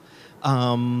Festival.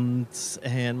 And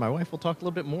my wife will talk a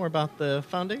little bit more about the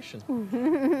foundation.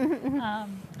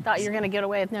 Thought you were going to get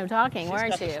away with no talking,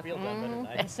 weren't you?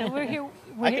 So we're here.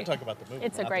 I can talk about the movie.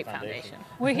 It's a great foundation.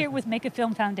 We're here with Make a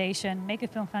Film Foundation. Make a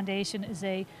Film Foundation is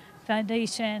a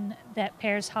foundation that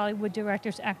pairs Hollywood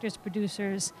directors, actors,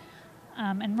 producers,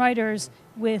 and writers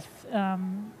with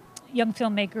young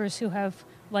filmmakers who have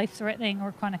life-threatening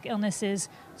or chronic illnesses,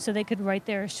 so they could write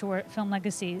their short film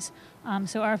legacies.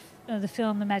 So the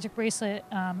film, The Magic Bracelet,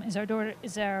 is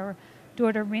our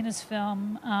daughter Rena's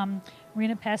film.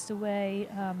 Rena passed away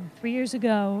 3 years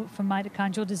ago from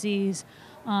mitochondrial disease.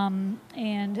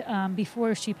 And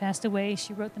before she passed away,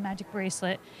 she wrote The Magic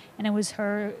Bracelet, and it was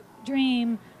her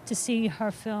dream to see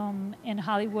her film in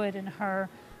Hollywood, and her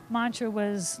mantra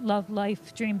was love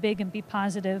life, dream big, and be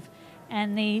positive.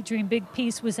 And the dream big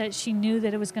piece was that she knew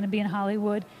that it was going to be in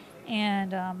Hollywood,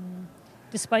 and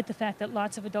despite the fact that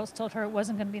lots of adults told her it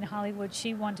wasn't going to be in Hollywood,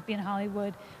 she wanted to be in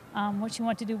Hollywood. What she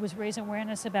wanted to do was raise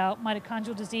awareness about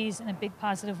mitochondrial disease in a big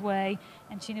positive way,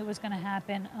 and she knew it was going to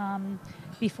happen.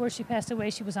 Before she passed away,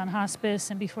 she was on hospice,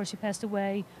 and before she passed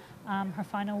away, her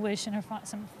final wish and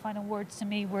some final words to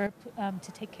me were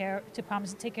to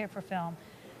promise to take care of her film.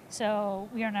 So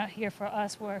we are not here for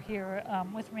us. We're here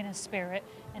with Rena's Spirit,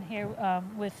 and here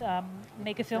with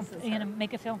Make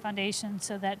a Film Foundation,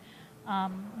 so that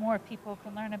more people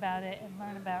can learn about it and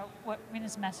learn about what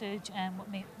Rena's message and what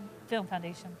Film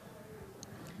Foundation.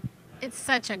 It's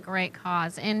such a great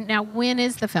cause. And now, when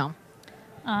is the film?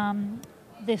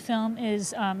 The film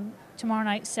is tomorrow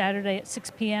night, Saturday at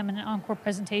 6 p.m. and an encore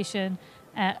presentation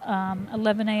at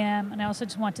 11 a.m. And I also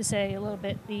just want to say a little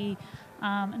bit,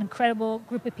 an incredible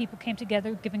group of people came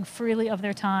together, giving freely of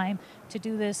their time to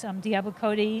do this. Diablo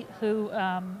Cody, who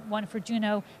won for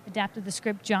Juno, adapted the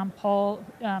script. John Paul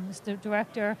is the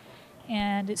director,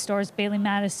 and it stars Bailey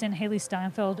Madison, Haley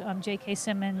Steinfeld, J.K.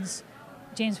 Simmons,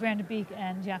 James Vanderbeek,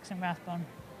 and Jackson Rathbone.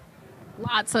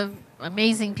 Lots of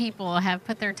amazing people have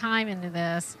put their time into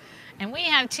this. And we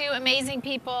have two amazing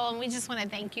people, and we just want to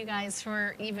thank you guys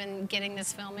for even getting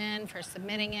this film in, for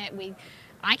submitting it.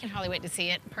 I can hardly wait to see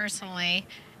it personally.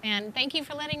 And thank you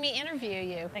for letting me interview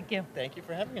you. Thank you. Thank you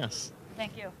for having us.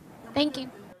 Thank you. Thank you.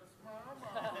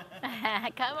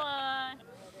 Come on.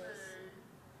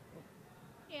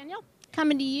 Daniel,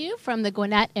 coming to you from the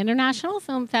Gwinnett International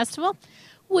Film Festival.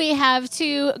 We have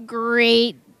two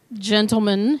great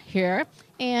gentlemen here,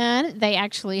 and they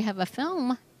actually have a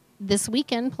film this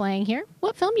weekend playing here.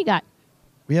 What film you got?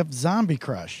 We have Zombie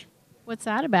Crush. What's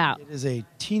that about? It is a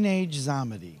teenage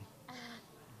zombie.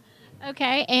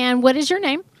 Okay, and what is your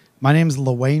name? My name is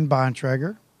LaWayne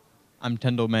Bontrager. I'm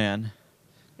Tyndall Mann.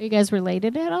 Are you guys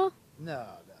related at all? No.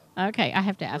 Okay, I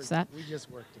have to ask that. We just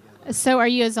work together. So are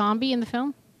you a zombie in the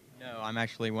film? No, I'm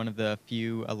actually one of the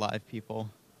few alive people.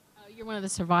 Oh, you're one of the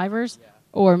survivors? Yeah.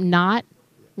 Or not?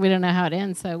 We don't know how it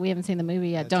ends, so we haven't seen the movie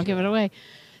yet. Don't give it away.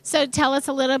 So tell us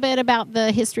a little bit about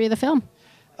the history of the film.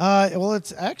 Well,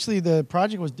 it's actually, the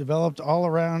project was developed all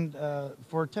around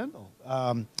for Tyndall.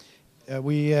 I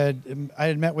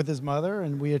had met with his mother,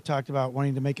 and we had talked about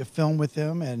wanting to make a film with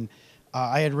him, and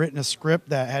I had written a script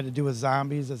that had to do with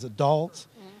zombies as adults,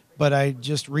 but I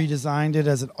just redesigned it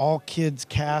as an all-kids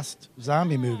cast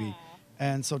zombie movie.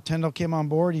 And so Tyndall came on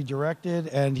board, he directed,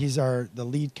 and he's the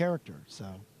lead character. So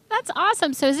that's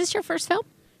awesome. So is this your first film?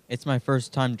 It's my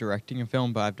first time directing a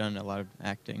film, but I've done a lot of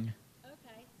acting.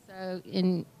 Okay.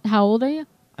 So how old are you?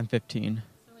 I'm 15.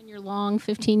 So in your long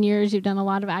 15 years, you've done a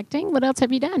lot of acting. What else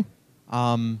have you done?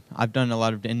 I've done a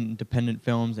lot of independent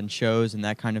films and shows and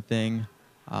that kind of thing.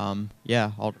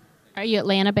 Yeah. Are you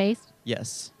Atlanta-based?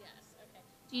 Yes. Okay.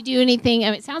 Do you do anything?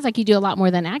 It sounds like you do a lot more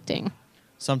than acting.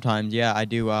 Sometimes, yeah. I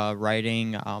do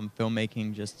writing,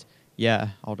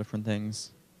 filmmaking, all different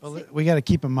things. Well, we got to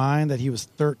keep in mind that he was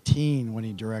 13 when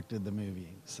he directed the movie,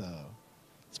 so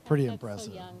it's pretty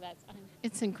impressive. So young.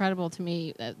 It's incredible to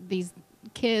me that these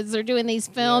kids are doing these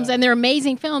films, and they're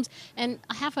amazing films, and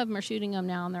half of them are shooting them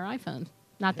now on their iPhone.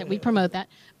 Not that we promote that,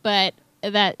 but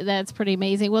that's pretty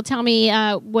amazing. Well, tell me,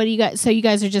 what do you guys? So you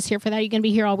guys are just here for that? Are you going to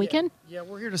be here all weekend? Yeah,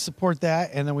 we're here to support that,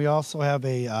 and then we also have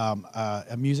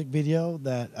a music video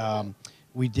that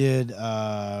we did,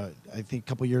 I think, a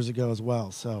couple years ago as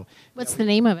well. So, what's the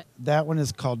name of it? That one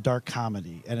is called Dark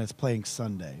Comedy, and it's playing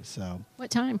Sunday. So,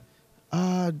 what time?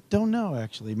 Don't know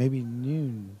actually. Maybe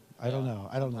noon. I don't know.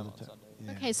 I don't know the time.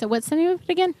 Yeah. Okay, so what's the name of it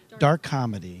again? Dark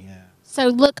Comedy. Yeah. So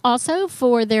look also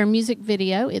for their music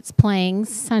video. It's playing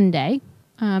Sunday,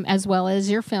 as well as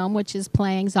your film, which is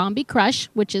playing Zombie Crush,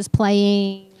 which is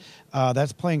playing.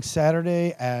 That's playing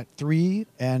Saturday at 3,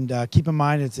 and keep in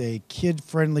mind it's a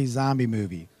kid-friendly zombie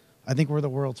movie. I think we're the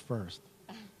world's first.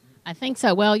 I think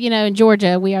so. Well, in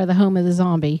Georgia, we are the home of the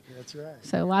zombie. That's right.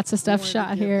 So lots of stuff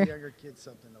shot here. The younger kids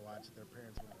something to watch that their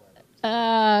parents would let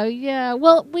them. Yeah.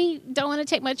 Well, we don't want to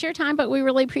take much of your time, but we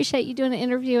really appreciate you doing an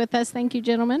interview with us. Thank you,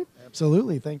 gentlemen.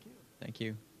 Absolutely. Thank you. Thank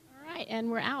you. All right,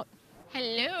 and we're out.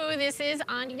 Hello, this is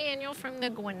Ondie Daniel from the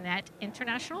Gwinnett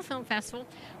International Film Festival.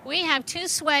 We have two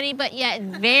sweaty but yet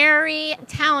very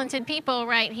talented people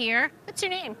right here. What's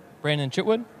your name? Brandon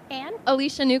Chitwood. And?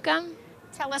 Alicia Newcomb.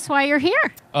 Tell us why you're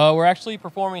here. We're actually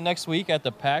performing next week at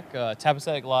the PAC,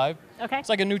 Tap-a-tic Live. Okay. It's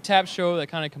like a new tap show that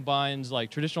kind of combines like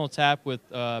traditional tap with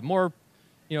more,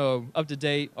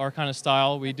 up-to-date, our kind of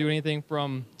style. We do anything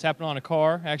from tapping on a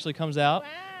car, actually comes out. Wow.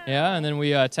 Yeah, and then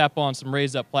we tap on some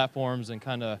raised up platforms and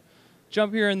kind of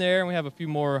jump here and there, and we have a few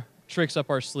more tricks up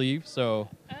our sleeve. So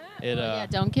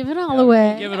don't give it all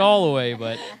away. Give it all away,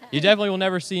 but you definitely will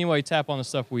never see anybody tap on the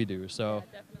stuff we do. So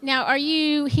Now, are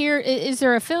you here? Is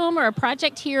there a film or a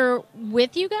project here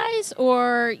with you guys,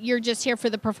 or you're just here for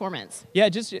the performance? Yeah,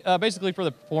 just basically for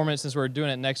the performance since we're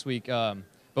doing it next week.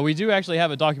 But we do actually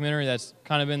have a documentary that's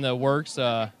kind of in the works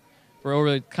for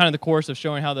over kind of the course of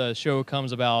showing how the show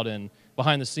comes about and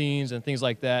behind the scenes and things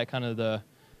like that. Kind of the,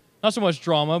 not so much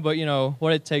drama, but you know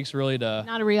what it takes really to.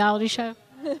 Not a reality show.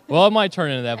 Well, it might turn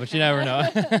into that, but you never know.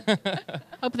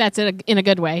 Hope that's in a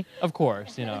good way. Of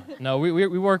course, you know. No, we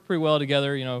work pretty well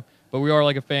together, you know. But we are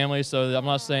like a family, so I'm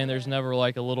not saying there's never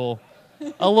like a little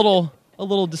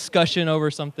discussion over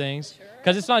some things,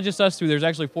 because it's not just us two. There's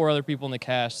actually 4 other people in the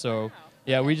cast, so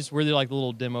yeah, we're like the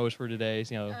little demos for today's,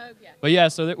 you know. But yeah,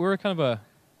 so we're kind of a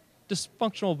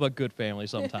dysfunctional but good family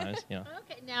sometimes, you know.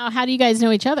 Okay, now how do you guys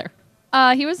know each other?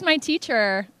 He was my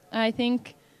teacher, I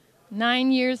think,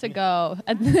 9 years ago,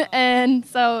 and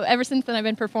so ever since then I've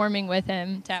been performing with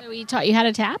him. So he taught you how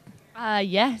to tap?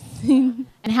 Yes. And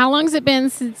how long has it been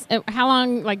since? How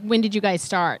long? Like when did you guys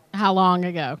start? How long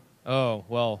ago? Oh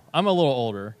well, I'm a little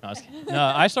older. No,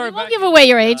 I started. We won't give away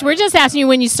your age. We're just asking you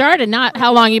when you started, not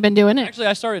how long you've been doing it. Actually,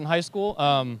 I started in high school.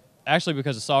 Actually,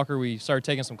 because of soccer, we started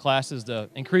taking some classes to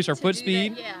increase our foot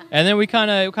speed, and then we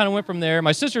kind of went from there.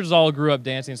 My sisters all grew up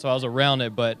dancing, so I was around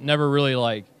it, but never really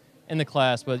like in the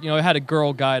class. But you know, it had a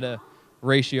girl-guy to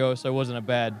ratio, so it wasn't a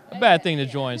bad thing to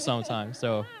join sometimes.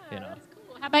 So you know.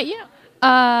 How about you?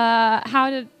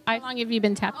 How long have you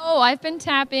been tapping? Oh, I've been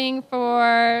tapping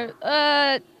for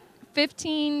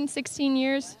 15, 16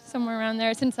 years, somewhere around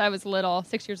there, since I was little,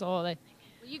 6 years old, I think.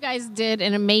 You guys did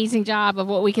an amazing job of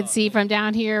what we could see from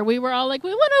down here. We were all like,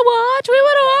 we want to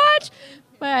watch.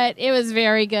 But it was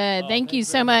very good. Thank you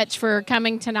so much for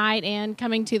coming tonight and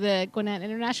coming to the Gwinnett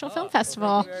International Film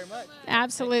Festival. Thank you very much.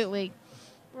 Absolutely.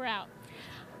 We're out.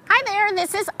 Hi there,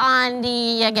 this is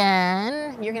Ondie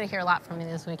again. You're going to hear a lot from me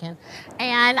this weekend.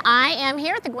 And I am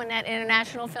here at the Gwinnett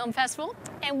International Film Festival,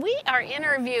 and we are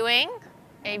interviewing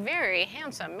a very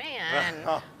handsome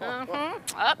man.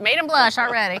 Oh, made him blush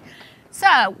already. So,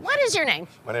 what is your name?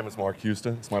 My name is Mark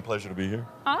Houston. It's my pleasure to be here.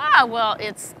 Ah, well,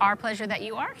 it's our pleasure that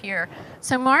you are here.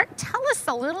 So, Mark, tell us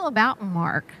a little about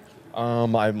Mark.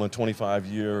 I'm a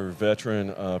 25-year veteran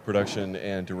of production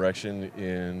and direction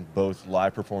in both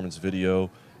live performance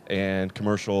video and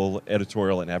commercial,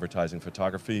 editorial, and advertising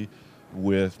photography.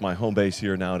 With my home base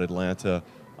here now in Atlanta,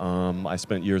 I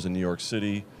spent years in New York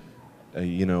City,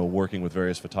 you know, working with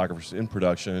various photographers in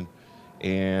production.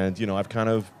 And, you know, I've kind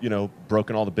of, you know,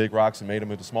 broken all the big rocks and made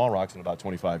them into small rocks in about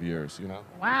 25 years, you know.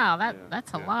 Wow,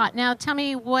 that's a lot. Now, tell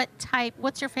me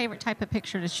what's your favorite type of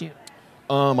picture to shoot?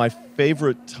 My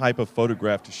favorite type of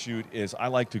photograph to shoot is, I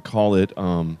like to call it,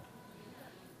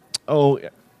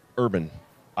 urban.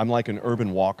 I'm like an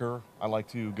urban walker. I like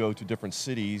to go to different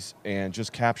cities and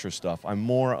just capture stuff. I'm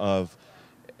more of,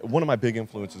 one of my big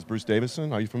influences, Bruce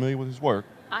Davison. Are you familiar with his work?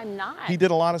 I'm not. He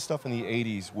did a lot of stuff in the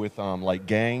 80s with like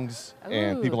gangs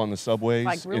and people on the subways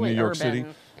like really in New York urban. City.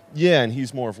 Yeah, and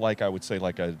he's more of like, I would say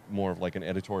like more of like an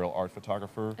editorial art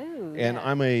photographer. Ooh, and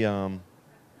yeah.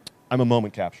 I'm a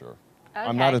moment capturer. Okay.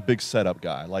 I'm not a big setup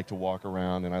guy. I like to walk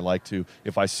around, and I like to,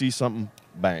 if I see something,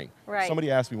 bang. Right.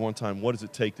 Somebody asked me one time, what does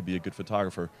it take to be a good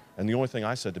photographer? And the only thing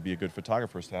I said to be a good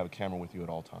photographer is to have a camera with you at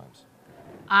all times.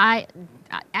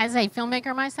 As a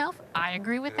filmmaker myself, I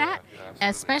agree with that,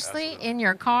 especially in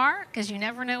your car, because you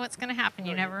never know what's going to happen.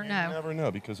 You never know. You never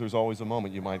know, because there's always a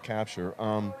moment you might capture.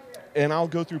 And I'll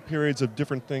go through periods of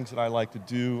different things that I like to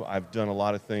do. I've done a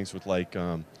lot of things with like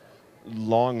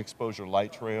long exposure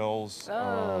light trails.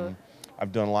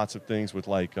 I've done lots of things with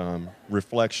like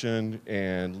reflection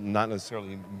and not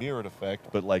necessarily mirrored effect,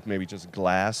 but like maybe just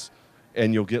glass,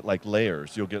 and you'll get like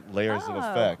layers. You'll get layers of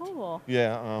effect. Cool.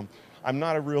 Yeah. I'm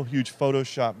not a real huge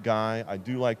Photoshop guy. I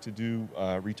do like to do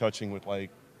retouching with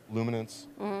like luminance,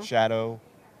 shadow.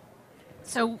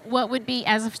 So what would be,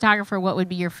 as a photographer, what would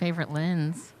be your favorite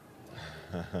lens?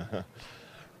 I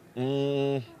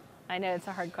know it's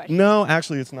a hard question. No,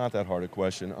 actually, it's not that hard a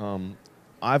question.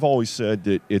 I've always said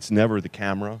that it's never the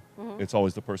camera. It's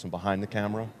always the person behind the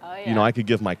camera. Oh, yeah. You know, I could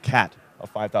give my cat a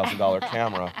 $5,000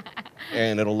 camera,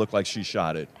 and it'll look like she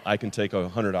shot it. I can take a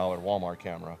 $100 Walmart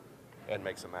camera and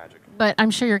make some magic. But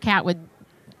I'm sure your cat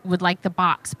would like the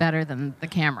box better than the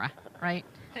camera, right?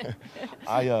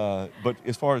 But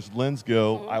as far as lens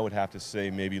go, I would have to say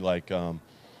maybe like,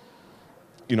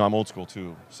 you know, I'm old school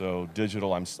too. So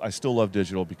digital, I still love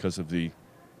digital because of the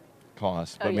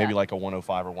cost. But maybe like a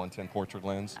 105 or 110 portrait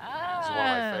lens is one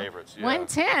of my favorites. Yeah.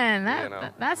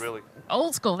 110, that's really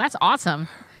old school. That's awesome.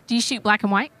 Do you shoot black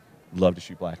and white? Love to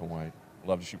shoot black and white.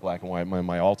 Love to shoot black and white.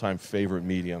 My all-time favorite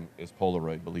medium is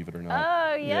Polaroid, believe it or not.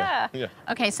 Oh, yeah. Yeah.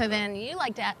 Okay, so then you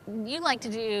like to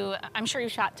do, I'm sure you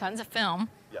shot tons of film.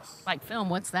 Yeah. Yes. Like film,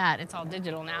 what's that? It's all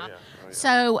digital now. Oh, yeah. Oh, yeah.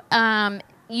 So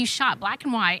you shot black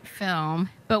and white film,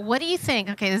 but what do you think?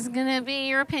 Okay, this is going to be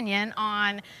your opinion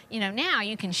on, now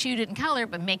you can shoot it in color,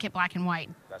 but make it black and white.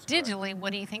 That's digitally. correct.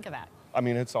 What do you think of that? I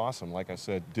mean, it's awesome. Like I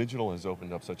said, digital has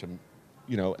opened up such an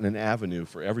avenue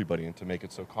for everybody and to make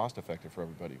it so cost effective for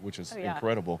everybody, which is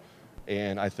incredible.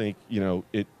 And I think,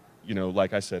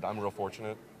 like I said, I'm real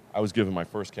fortunate. I was given my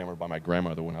first camera by my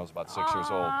grandmother when I was about 6 years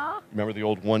old. Remember the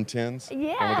old 110s?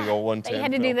 Yeah. Remember the old 110? You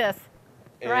had to do this,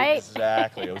 right?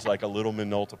 Exactly. It was like a little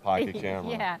Minolta pocket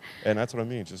camera. Yeah. And that's what I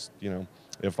mean. Just,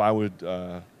 if I would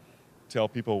tell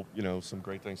people, some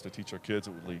great things to teach our kids,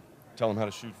 it would be tell them how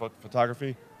to shoot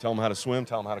photography, tell them how to swim,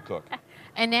 tell them how to cook.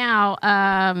 And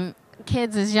now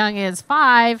kids as young as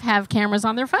 5 have cameras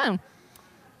on their phone.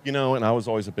 And I was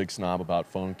always a big snob about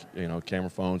phone,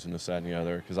 camera phones and this, that, and the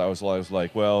other, because I was always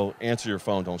like, well, answer your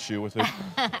phone, don't shoot with it.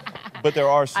 But there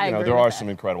are, some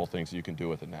incredible things that you can do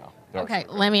with it now. Okay,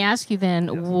 let me ask you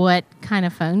then, what kind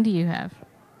of phone do you have?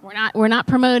 We're not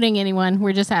promoting anyone.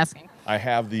 We're just asking. I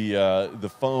have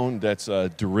the phone that's a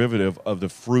derivative of the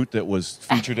fruit that was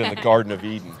featured in the Garden of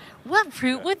Eden. What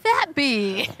fruit would that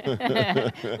be?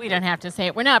 We don't have to say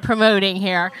it. We're not promoting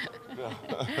here.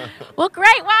 Well,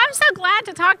 great. Well, I'm so glad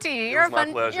to talk to you. You're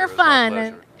fun. You're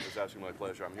fun. It's actually my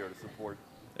pleasure. I'm here to support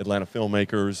Atlanta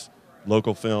filmmakers,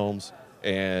 local films,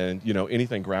 and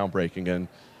anything groundbreaking. And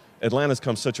Atlanta's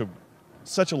come such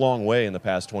a long way in the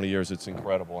past 20 years. It's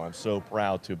incredible. I'm so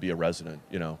proud to be a resident.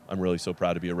 I'm really so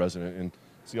proud to be a resident and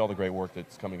see all the great work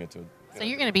that's coming into. So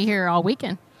you're going to be here all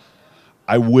weekend.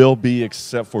 I will be,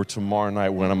 except for tomorrow night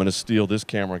when I'm going to steal this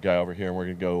camera guy over here and we're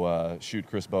going to go shoot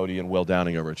Chris Bodie and Will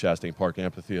Downing over at Chastain Park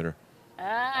Amphitheater.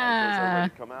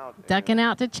 Ducking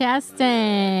out to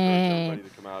Chastain. Everybody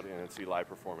to come out and see live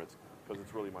performance because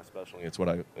it's really my specialty. It's what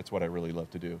I really love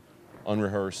to do,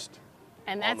 unrehearsed.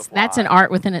 And that's an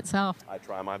art within itself. I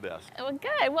try my best. Well,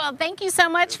 good. Well, thank you so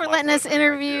much for letting us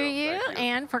interview you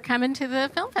and for coming to the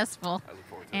film festival. I look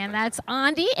forward to it. And that's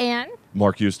Ondie and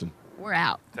Mark Houston. We're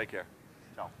out. Take care.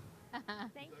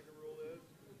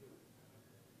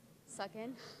 Suck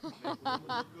in.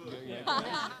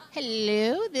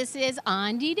 Hello, this is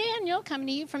Ondie Daniel coming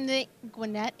to you from the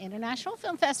Gwinnett International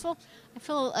Film Festival. I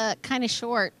feel kind of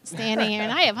short standing here,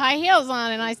 and I have high heels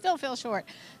on, and I still feel short.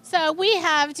 So we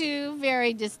have 2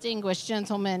 very distinguished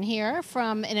gentlemen here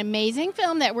from an amazing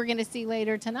film that we're going to see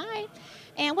later tonight.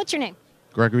 And what's your name?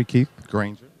 Gregory Keith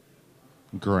Granger.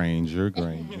 Granger.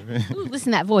 Ooh,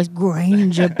 listen to that voice,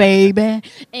 Granger, baby.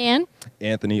 And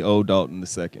Anthony O. Dalton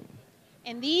II.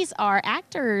 And these are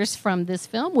actors from this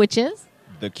film, which is?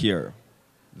 The Cure.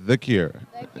 The Cure.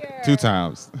 2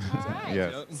 times. All right.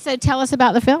 Yes. So tell us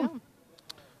about the film.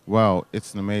 Well,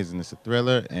 it's a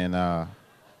thriller, and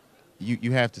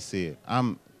you have to see it.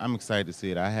 I'm excited to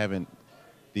see it. I haven't.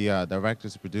 The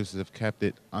directors and producers have kept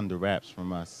it under wraps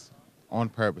from us on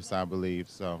purpose, I believe.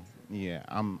 So yeah,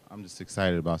 I'm just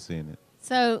excited about seeing it.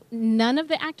 So none of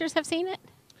the actors have seen it?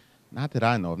 Not that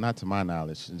I know of, not to my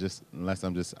knowledge, just unless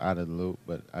I'm just out of the loop,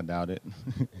 but I doubt it.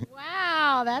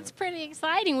 Wow, that's pretty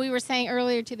exciting. We were saying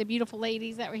earlier to the beautiful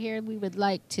ladies that were here, we would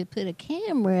like to put a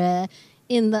camera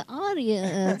in the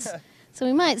audience. So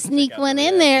we might sneak one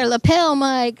in there, lapel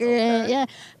mic, or,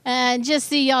 and just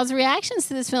see y'all's reactions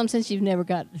to this film since you've never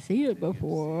got to see it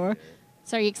before.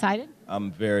 So are you excited?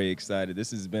 I'm very excited.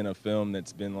 This has been a film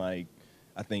that's been I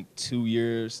think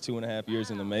 2.5 years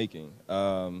in the making.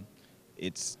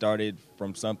 It started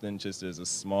from something just as a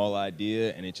small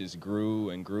idea, and it just grew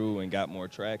and grew and got more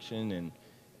traction. And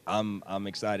I'm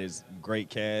excited. It's a great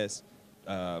cast,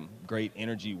 great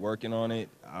energy working on it.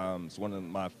 It's one of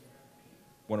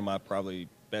my probably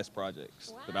best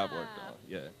projects that I've worked on.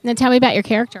 Yeah. Now tell me about your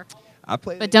character.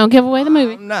 But don't give away the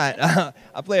movie. I'm not.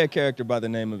 I play a character by the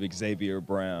name of Xavier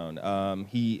Brown.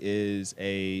 He is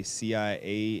a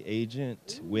CIA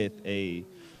agent with a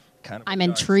kind of. I'm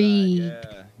intrigued.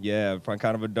 Yeah, from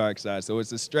kind of a dark side. So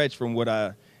it's a stretch from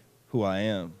who I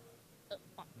am.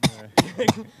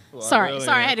 Sorry,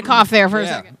 I had to cough there for a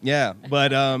second. Yeah,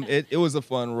 but it was a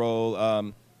fun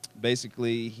role.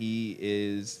 Basically, he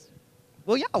is.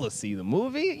 Well, y'all will see the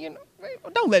movie.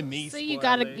 Don't let me. So you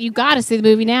gotta see the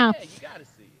movie now. Yeah, you gotta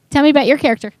see it. Tell me about your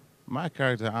character. My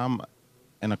character, I'm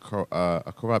a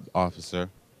corrupt officer.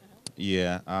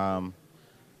 Yeah.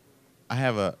 I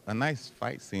have a nice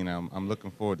fight scene. I'm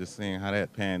looking forward to seeing how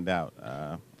that panned out.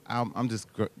 I'm just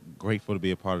grateful to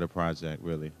be a part of the project,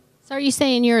 really. So are you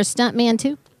saying you're a stunt man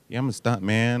too? Yeah, I'm a stunt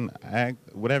man.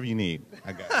 Act, whatever you need,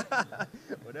 I got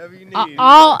it. Whatever you need.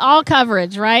 All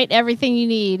coverage, right? Everything you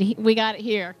need. We got it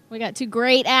here. We got two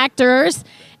great actors,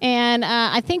 and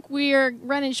I think we're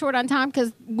running short on time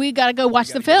because we got to go watch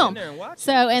the film.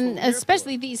 So, and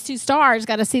especially these two stars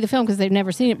got to see the film because they've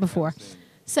never seen it before.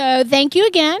 So, thank you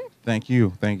again. Thank you.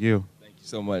 Thank you. Thank you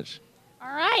so much.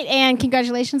 All right, and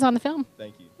congratulations on the film.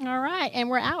 Thank you. All right, and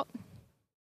we're out.